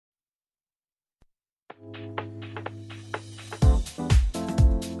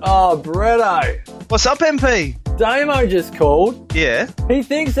Oh, Bretto. What's up, MP? Damo just called. Yeah? He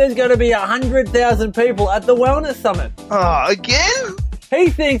thinks there's going to be 100,000 people at the Wellness Summit. Oh, again? He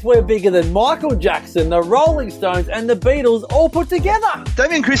thinks we're bigger than Michael Jackson, the Rolling Stones and the Beatles all put together.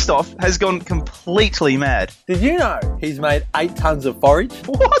 Damien Christoph has gone completely mad. Did you know he's made 8 tons of forage?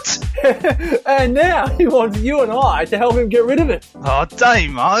 What? And now he wants you and I to help him get rid of it. Oh,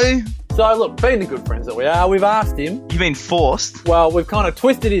 Damo. So look, being the good friends that we are, we've asked him. You mean forced? Well, we've kind of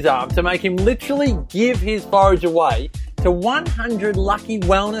twisted his arm to make him literally give his forage away to 100 lucky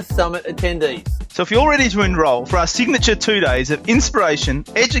Wellness Summit attendees. So if you're ready to enrol for our signature 2 days of inspiration,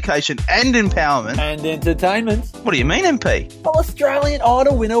 education and empowerment... And entertainment. What do you mean, MP? Well, Australian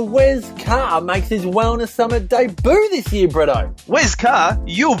Idol winner Wes Carr makes his Wellness Summit debut this year, Bretto. Wes Carr,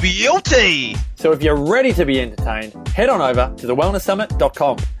 you'll be guilty! So if you're ready to be entertained, head on over to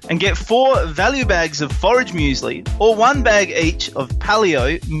thewellnesssummit.com. And get 4 value bags of forage muesli or 1 bag each of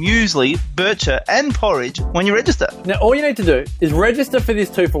paleo, muesli, bircher and porridge when you register. Now, all you need to do is register for this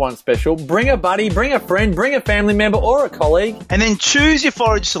 2-for-1 special, bring a buddy, bring a friend, bring a family member or a colleague. And then choose your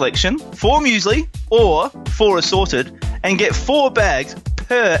forage selection, 4 muesli or 4 assorted, and get 4 bags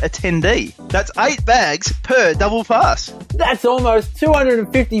per attendee. That's 8 bags per double pass. That's almost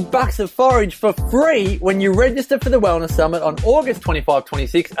 $250 of forage for free when you register for the Wellness Summit on August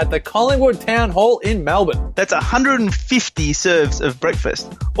 25-26 at the Collingwood Town Hall in Melbourne. That's 150 serves of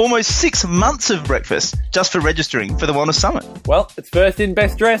breakfast. Almost 6 months of breakfast just for registering for the Wellness Summit. Well, it's first in,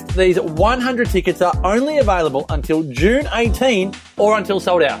 best dressed. These 100 tickets are only available until June 18 or until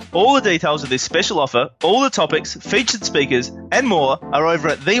sold out. All the details of this special offer, all the topics, featured speakers and more are over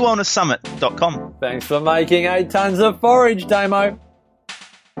at thewellnesssummit.com. Thanks for making 8 tons of forage, Damo.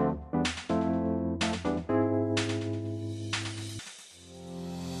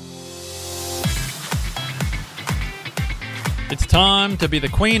 It's time to be the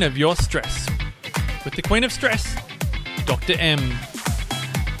queen of your stress. With the Queen of Stress, Dr. M.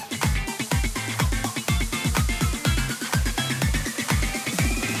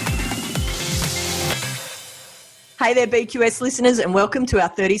 Hey there, BQS listeners, and welcome to our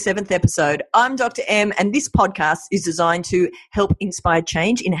 37th episode. I'm Dr. M, and this podcast is designed to help inspire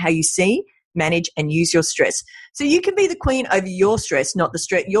change in how you see, manage, and use your stress. So you can be the queen over your stress, not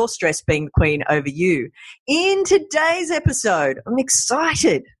your stress being the queen over you. In today's episode, I'm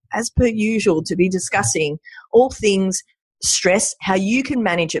excited, as per usual, to be discussing all things stress, how you can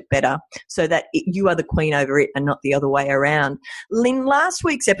manage it better so that you are the queen over it and not the other way around. In last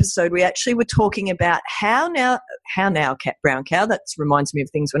week's episode, we actually were talking about how now, brown cow, that reminds me of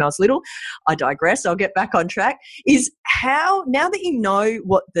things when I was little. I digress. I'll get back on track. Is how, now that you know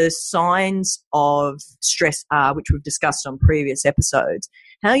what the signs of stress are, which we've discussed on previous episodes,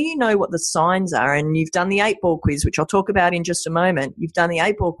 how you know what the signs are, and you've done the 8-ball quiz, which I'll talk about in just a moment. You've done the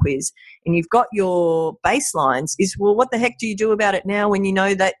 8-ball quiz and you've got your baselines, is, well, what the heck do you do about it now when you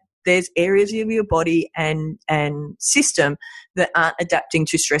know that there's areas of your body and system that aren't adapting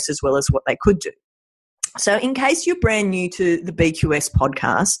to stress as well as what they could do? So in case you're brand new to the BQS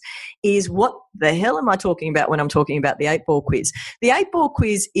podcast, is what the hell am I talking about when I'm talking about the 8-ball quiz? The 8-ball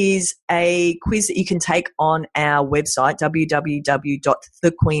quiz is a quiz that you can take on our website,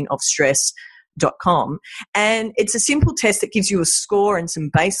 www.thequeenofstress.com, and it's a simple test that gives you a score and some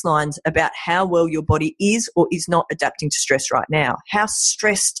baselines about how well your body is or is not adapting to stress right now. How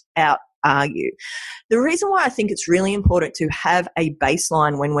stressed out are you? The reason why I think it's really important to have a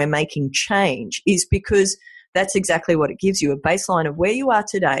baseline when we're making change is because that's exactly what it gives you, a baseline of where you are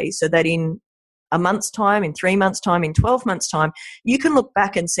today, so that in a month's time, in 3 months' time, in 12 months' time, you can look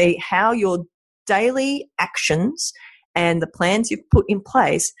back and see how your daily actions and the plans you've put in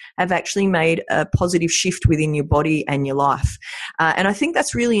place have actually made a positive shift within your body and your life. And I think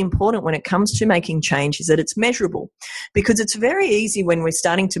that's really important when it comes to making change, is that it's measurable, because it's very easy when we're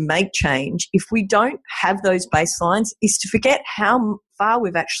starting to make change, if we don't have those baselines, is to forget how far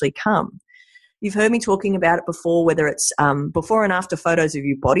we've actually come. You've heard me talking about it before, whether it's before and after photos of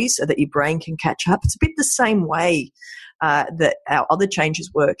your body so that your brain can catch up. It's a bit the same way that our other changes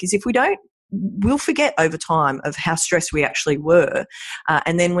work, is if we don't, we'll forget over time of how stressed we actually were.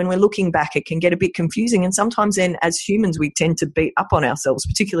 And then when we're looking back, it can get a bit confusing. And sometimes then as humans, we tend to beat up on ourselves,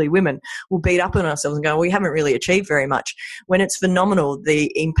 particularly women will beat up on ourselves and go, well, we haven't really achieved very much, when it's phenomenal the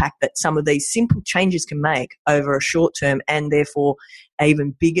impact that some of these simple changes can make over a short term, and therefore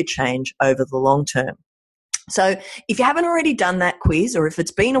even bigger change over the long term. So if you haven't already done that quiz, or if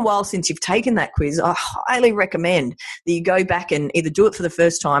it's been a while since you've taken that quiz, I highly recommend that you go back and either do it for the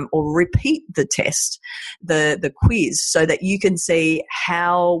first time or repeat the test, the quiz, so that you can see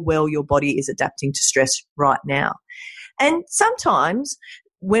how well your body is adapting to stress right now. And sometimes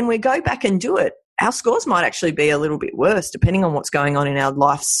when we go back and do it, our scores might actually be a little bit worse depending on what's going on in our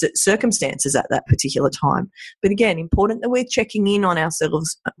life circumstances at that particular time. But again, important that we're checking in on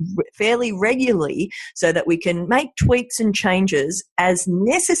ourselves fairly regularly so that we can make tweaks and changes as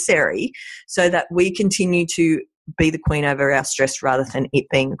necessary so that we continue to be the queen over our stress rather than it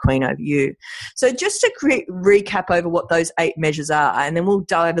being the queen over you. So just to recap over what those 8 measures are, and then we'll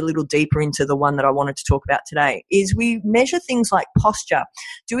dive a little deeper into the one that I wanted to talk about today, is we measure things like posture.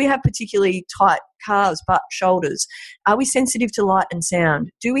 Do we have particularly tight calves, butt, shoulders? Are we sensitive to light and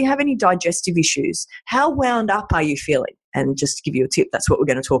sound? Do we have any digestive issues? How wound up are you feeling? And just to give you a tip, that's what we're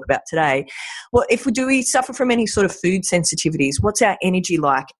going to talk about today. Well, do we suffer from any sort of food sensitivities? What's our energy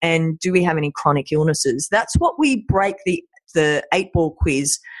like? And do we have any chronic illnesses? That's what we break the 8-ball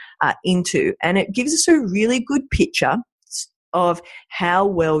quiz into. And it gives us a really good picture of how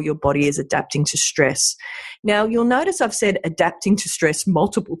well your body is adapting to stress. Now, you'll notice I've said adapting to stress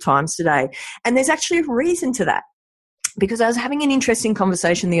multiple times today. And there's actually a reason to that. Because I was having an interesting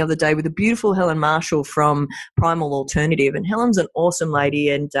conversation the other day with a beautiful Helen Marshall from Primal Alternative, and Helen's an awesome lady,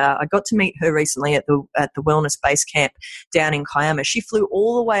 and I got to meet her recently at the Wellness Base Camp down in Kiama. She flew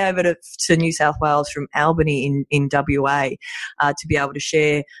all the way over to New South Wales from Albany in WA to be able to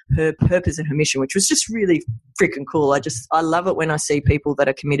share her purpose and her mission, which was just really freaking cool. I love it when I see people that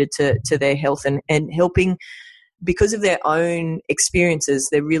are committed to their health and helping. Because of their own experiences,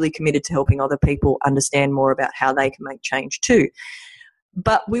 they're really committed to helping other people understand more about how they can make change too.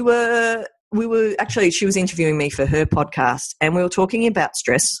 But we were actually, she was interviewing me for her podcast, and we were talking about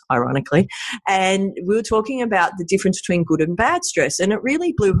stress, ironically, and we were talking about the difference between good and bad stress. And it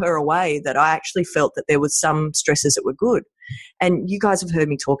really blew her away that I actually felt that there was some stresses that were good. And you guys have heard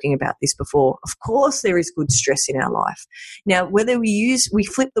me talking about this before. Of course, there is good stress in our life. Now, whether we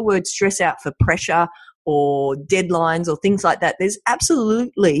flip the word stress out for pressure or deadlines or things like that, there's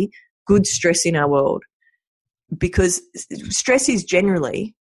absolutely good stress in our world, because stress is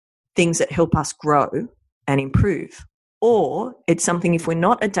generally things that help us grow and improve. Or it's something, if we're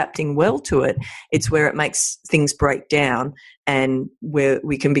not adapting well to it, it's where it makes things break down, and where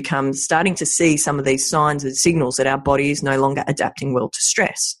we can become starting to see some of these signs and signals that our body is no longer adapting well to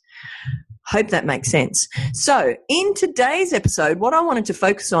stress. Hope that makes sense. So in today's episode, what I wanted to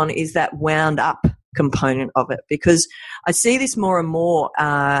focus on is that wound up component of it, because I see this more and more,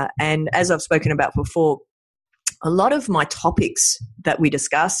 and as I've spoken about before, a lot of my topics that we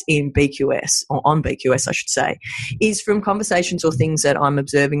discuss in BQS, or on BQS I should say, is from conversations or things that I'm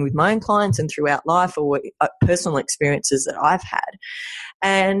observing with my own clients and throughout life, or personal experiences that I've had.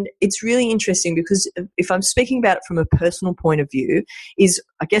 And it's really interesting because if I'm speaking about it from a personal point of view, is,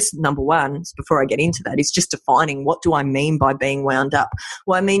 I guess, number one, before I get into that, is just defining what do I mean by being wound up.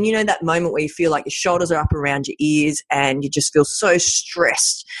 Well, I mean, that moment where you feel like your shoulders are up around your ears and you just feel so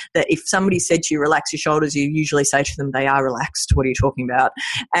stressed that if somebody said to you, relax your shoulders, you usually say to them, they are relaxed. What are you talking about?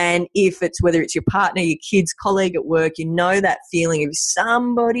 And whether it's your partner, your kids, colleague at work, that feeling, if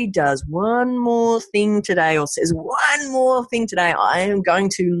somebody does one more thing today or says one more thing today, I am going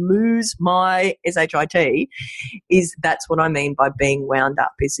to lose my SHIT. That's what I mean by being wound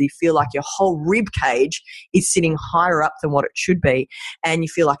up, is you feel like your whole rib cage is sitting higher up than what it should be, and you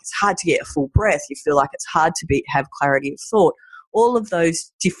feel like it's hard to get a full breath, you feel like it's hard to have clarity of thought. All of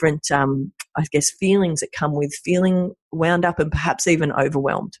those different feelings that come with feeling wound up, and perhaps even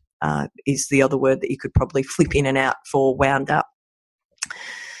overwhelmed is the other word that you could probably flip in and out for wound up.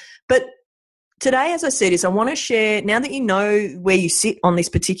 But today, as I said, is I want to share, now that you know where you sit on this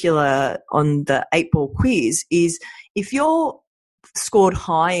particular, on the 8-ball quiz, is if you're scored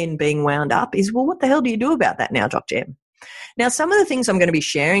high in being wound up, is, well, what the hell do you do about that now, Dr. M? Now, some of the things I'm going to be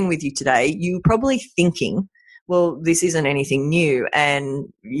sharing with you today, you're probably thinking, well, this isn't anything new and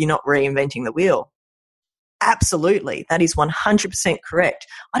you're not reinventing the wheel. Absolutely. That is 100% correct.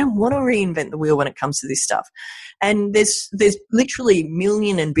 I don't want to reinvent the wheel when it comes to this stuff. And there's literally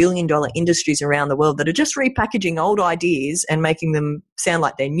million and billion dollar industries around the world that are just repackaging old ideas and making them sound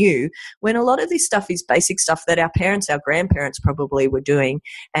like they're new, when a lot of this stuff is basic stuff that our parents, our grandparents probably were doing.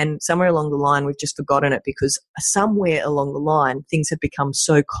 And somewhere along the line, we've just forgotten it because somewhere along the line, things have become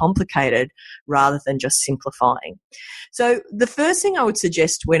so complicated rather than just simplifying. So the first thing I would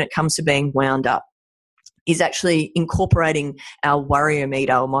suggest when it comes to being wound up is actually incorporating our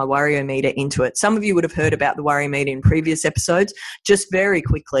Worryometer, or my Worryometer, into it. Some of you would have heard about the Worryometer in previous episodes. Just very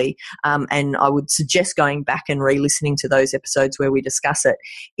quickly, and I would suggest going back and re-listening to those episodes where we discuss it,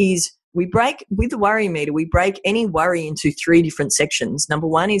 is with the Worryometer, we break any worry into 3 different sections. Number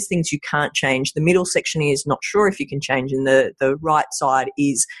 1 is things you can't change. The middle section is not sure if you can change, and the right side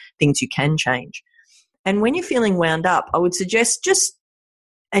is things you can change. And when you're feeling wound up, I would suggest just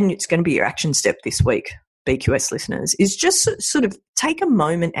and it's going to be your action step this week, BQS listeners, is just sort of take a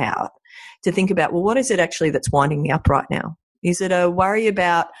moment out to think about, well, what is it actually that's winding me up right now? Is it a worry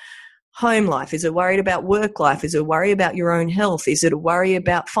about home life? Is it worried about work life? Is it a worry about your own health? Is it a worry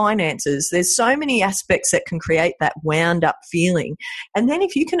about finances? There's so many aspects that can create that wound up feeling. And then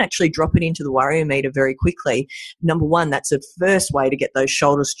if you can actually drop it into the worriometer very quickly, number one, that's a first way to get those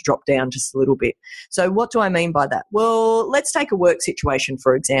shoulders to drop down just a little bit. So what do I mean by that? Well, let's take a work situation,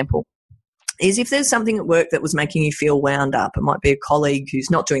 for example. Is if there's something at work that was making you feel wound up, it might be a colleague who's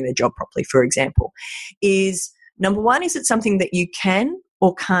not doing their job properly, for example, is number one, is it something that you can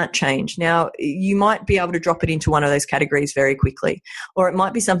or can't change? Now, you might be able to drop it into one of those categories very quickly, or it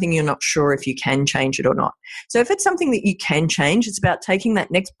might be something you're not sure if you can change it or not. So if it's something that you can change, it's about taking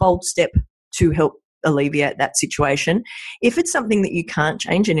that next bold step to help alleviate that situation. If it's something that you can't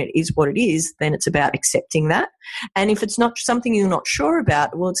change and it is what it is, then it's about accepting that. And if it's not something you're not sure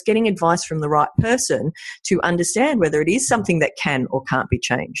about, well, it's getting advice from the right person to understand whether it is something that can or can't be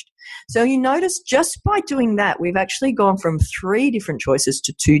changed. So you notice just by doing that, we've actually gone from 3 different choices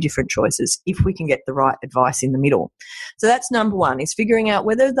to 2 different choices if we can get the right advice in the middle. So that's number one, is figuring out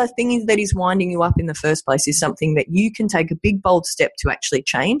whether the thing that is winding you up in the first place is something that you can take a big, bold step to actually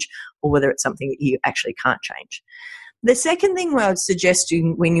change, or whether it's something that you actually can't change. The second thing I would suggest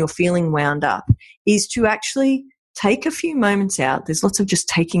you when you're feeling wound up is to actually take a few moments out. There's lots of just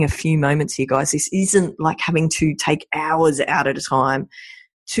taking a few moments here, guys. This isn't like having to take hours out at a time.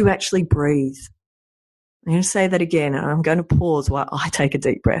 To actually breathe. I'm going to say that again, and I'm going to pause while I take a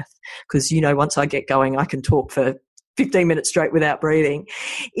deep breath, because, once I get going, I can talk for 15 minutes straight without breathing,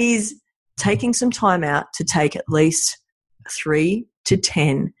 is taking some time out to take at least 3 to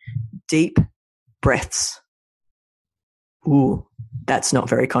 10 deep breaths. Ooh, that's not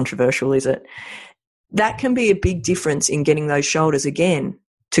very controversial, is it? That can be a big difference in getting those shoulders again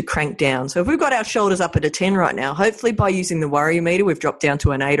to crank down. So if we've got our shoulders up at a 10 right now, hopefully by using the worriometer, we've dropped down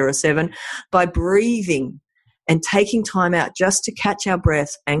to an 8 or a 7. By breathing and taking time out just to catch our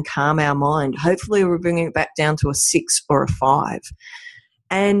breath and calm our mind, hopefully we're bringing it back down to a 6 or a 5.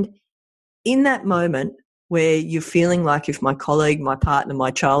 And in that moment where you're feeling like if my colleague, my partner,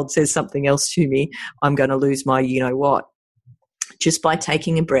 my child says something else to me, I'm going to lose my you-know-what. Just by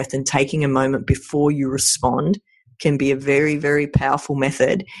taking a breath and taking a moment before you respond can be a very, very powerful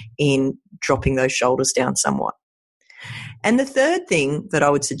method in dropping those shoulders down somewhat. And the third thing that I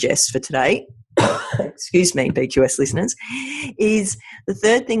would suggest for today, excuse me, BQS listeners, is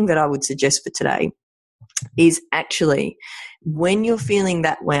actually when you're feeling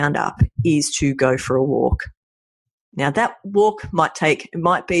that wound up is to go for a walk. Now that walk might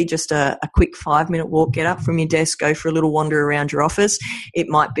be just a quick 5-minute walk, get up from your desk, go for a little wander around your office. It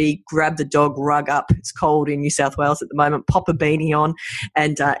might be grab the dog rug up. It's cold in New South Wales at the moment. Pop a beanie on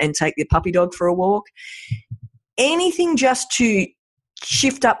and take the puppy dog for a walk. Anything just to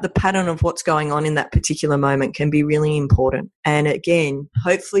shift up the pattern of what's going on in that particular moment can be really important. And again,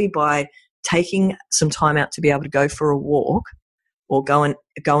 hopefully by taking some time out to be able to go for a walk, or go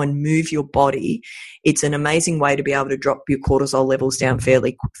and move your body, it's an amazing way to be able to drop your cortisol levels down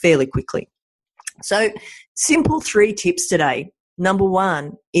fairly quickly. So simple 3 tips today. Number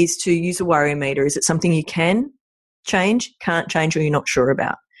 1 is to use a worriometer. Is it something you can change, can't change, or you're not sure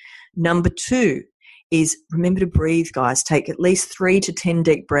about? Number 2 is remember to breathe, guys. Take at least 3 to 10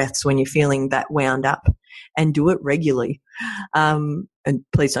 deep breaths when you're feeling that wound up, and do it regularly. And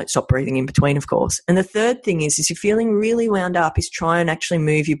please don't stop breathing in between, of course. And the third thing is you're feeling really wound up, is try and actually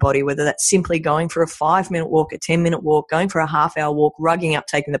move your body, whether that's simply going for a 5-minute walk, a 10-minute walk, going for a half-hour walk, rugging up,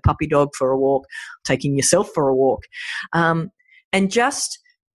 taking the puppy dog for a walk, taking yourself for a walk. And just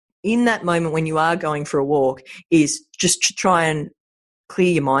in that moment when you are going for a walk is just to try and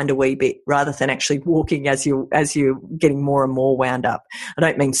clear your mind a wee bit rather than actually walking as you're getting more and more wound up. I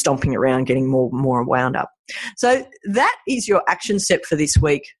don't mean stomping around, getting more and more wound up. So that is your action step for this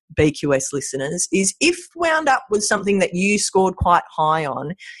week, BQS listeners, is if wound up was something that you scored quite high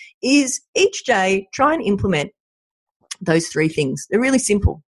on, is each day try and implement those 3 things. They're really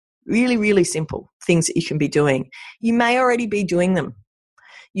simple, really, really simple things that you can be doing. You may already be doing them.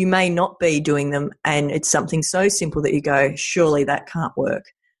 You may not be doing them, and it's something so simple that you go, surely that can't work.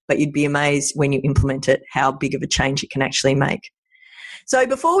 But you'd be amazed when you implement it how big of a change it can actually make. So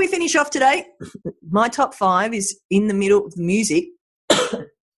before we finish off today, my top 5 is in the middle of the music.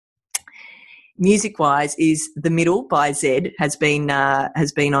 Music-wise is The Middle by Zed, has been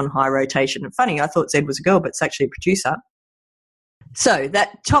on high rotation. And funny, I thought Zed was a girl, but it's actually a producer. So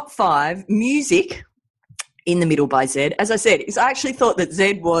that top 5, music In the Middle by Zed. As I said, I actually thought that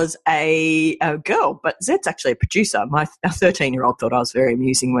Zed was a girl, but Zed's actually a producer. Our 13-year-old thought I was very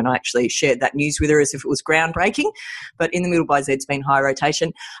amusing when I actually shared that news with her as if it was groundbreaking. But In the Middle by Zed's been high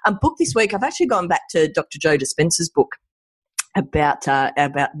rotation. Book this week, I've actually gone back to Dr. Joe Dispenza's book about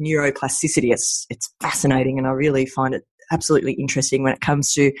neuroplasticity. It's fascinating, and I really find it absolutely interesting when it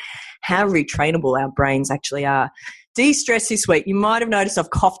comes to how retrainable our brains actually are. De-stress this week. You might have noticed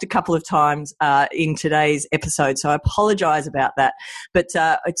I've coughed a couple of times in today's episode, so I apologise about that. But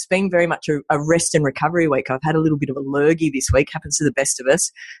it's been very much a rest and recovery week. I've had a little bit of a lurgy this week. Happens to the best of us.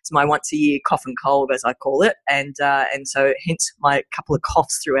 It's my once-a-year cough and cold, as I call it, and so hence my couple of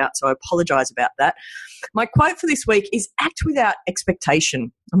coughs throughout. So I apologise about that. My quote for this week is "Act without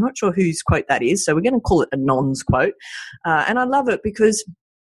expectation." I'm not sure whose quote that is, so we're going to call it a non's quote. And I love it because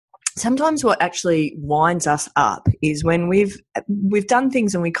sometimes what actually winds us up is when we've done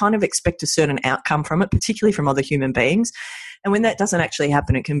things and we kind of expect a certain outcome from it, particularly from other human beings. And when that doesn't actually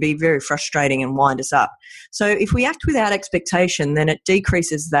happen, it can be very frustrating and wind us up. So if we act without expectation, then it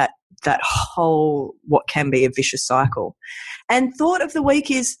decreases that whole, what can be a vicious cycle. And thought of the week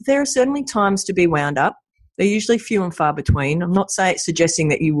is there are certainly times to be wound up. They're usually few and far between. I'm not suggesting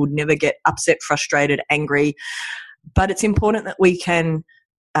that you would never get upset, frustrated, angry, but it's important that we can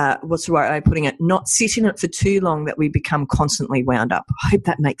what's the right way of putting it, not sit in it for too long that we become constantly wound up. I hope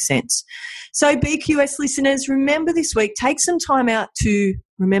that makes sense. So BQS listeners, remember this week, take some time out to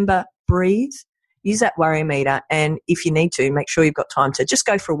breathe, use that worry meter, and if you need to, make sure you've got time to just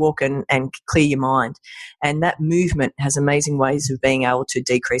go for a walk and clear your mind. And that movement has amazing ways of being able to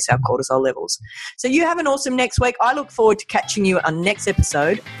decrease our cortisol levels. So you have an awesome next week. I look forward to catching you on next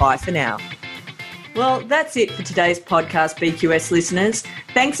episode. Bye for now. Well, that's it for today's podcast, BQS listeners.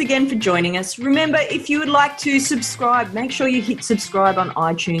 Thanks again for joining us. Remember, if you would like to subscribe, make sure you hit subscribe on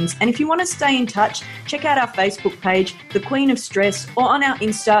iTunes. And if you want to stay in touch, check out our Facebook page, The Queen of Stress, or on our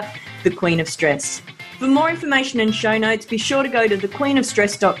Insta, The Queen of Stress. For more information and show notes, be sure to go to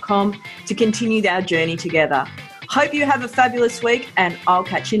thequeenofstress.com to continue our journey together. Hope you have a fabulous week, and I'll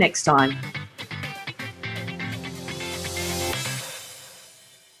catch you next time.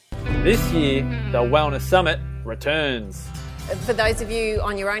 This year, the Wellness Summit returns. For those of you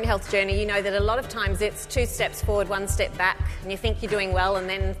on your own health journey, you know that a lot of times it's 2 steps forward, 1 step back, and you think you're doing well and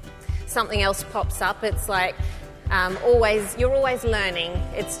then something else pops up. It's like you're always learning.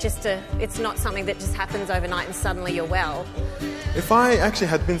 It's not something that just happens overnight and suddenly you're well. If I actually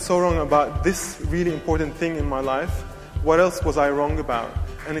had been so wrong about this really important thing in my life, what else was I wrong about?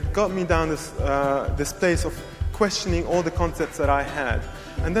 And it got me down this place of questioning all the concepts that I had.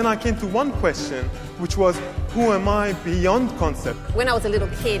 And then I came to one question, which was, who am I beyond concept? When I was a little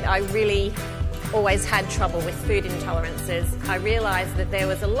kid, I really always had trouble with food intolerances. I realised that there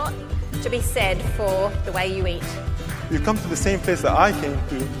was a lot to be said for the way you eat. You come to the same place that I came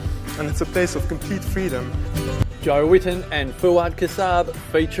to, and it's a place of complete freedom. Joe Witten and Fuad Kassab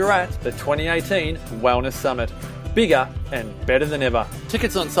feature at the 2018 Wellness Summit. Bigger and better than ever.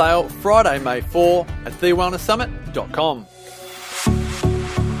 Tickets on sale Friday, May 4 at thewellnesssummit.com.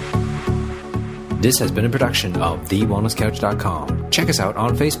 This has been a production of TheWellnessCouch.com. Check us out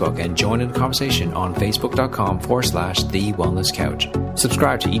on Facebook and join in the conversation on Facebook.com/TheWellnessCouch.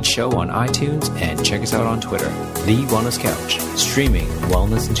 Subscribe to each show on iTunes and check us out on Twitter. The Wellness Couch, streaming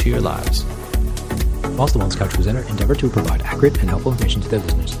wellness into your lives. Whilst the Wellness Couch presenter endeavor to provide accurate and helpful information to their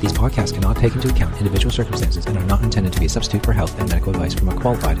listeners, these podcasts cannot take into account individual circumstances and are not intended to be a substitute for health and medical advice from a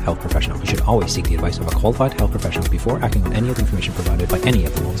qualified health professional. You should always seek the advice of a qualified health professional before acting on any of the information provided by any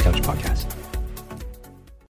of the Wellness Couch podcasts.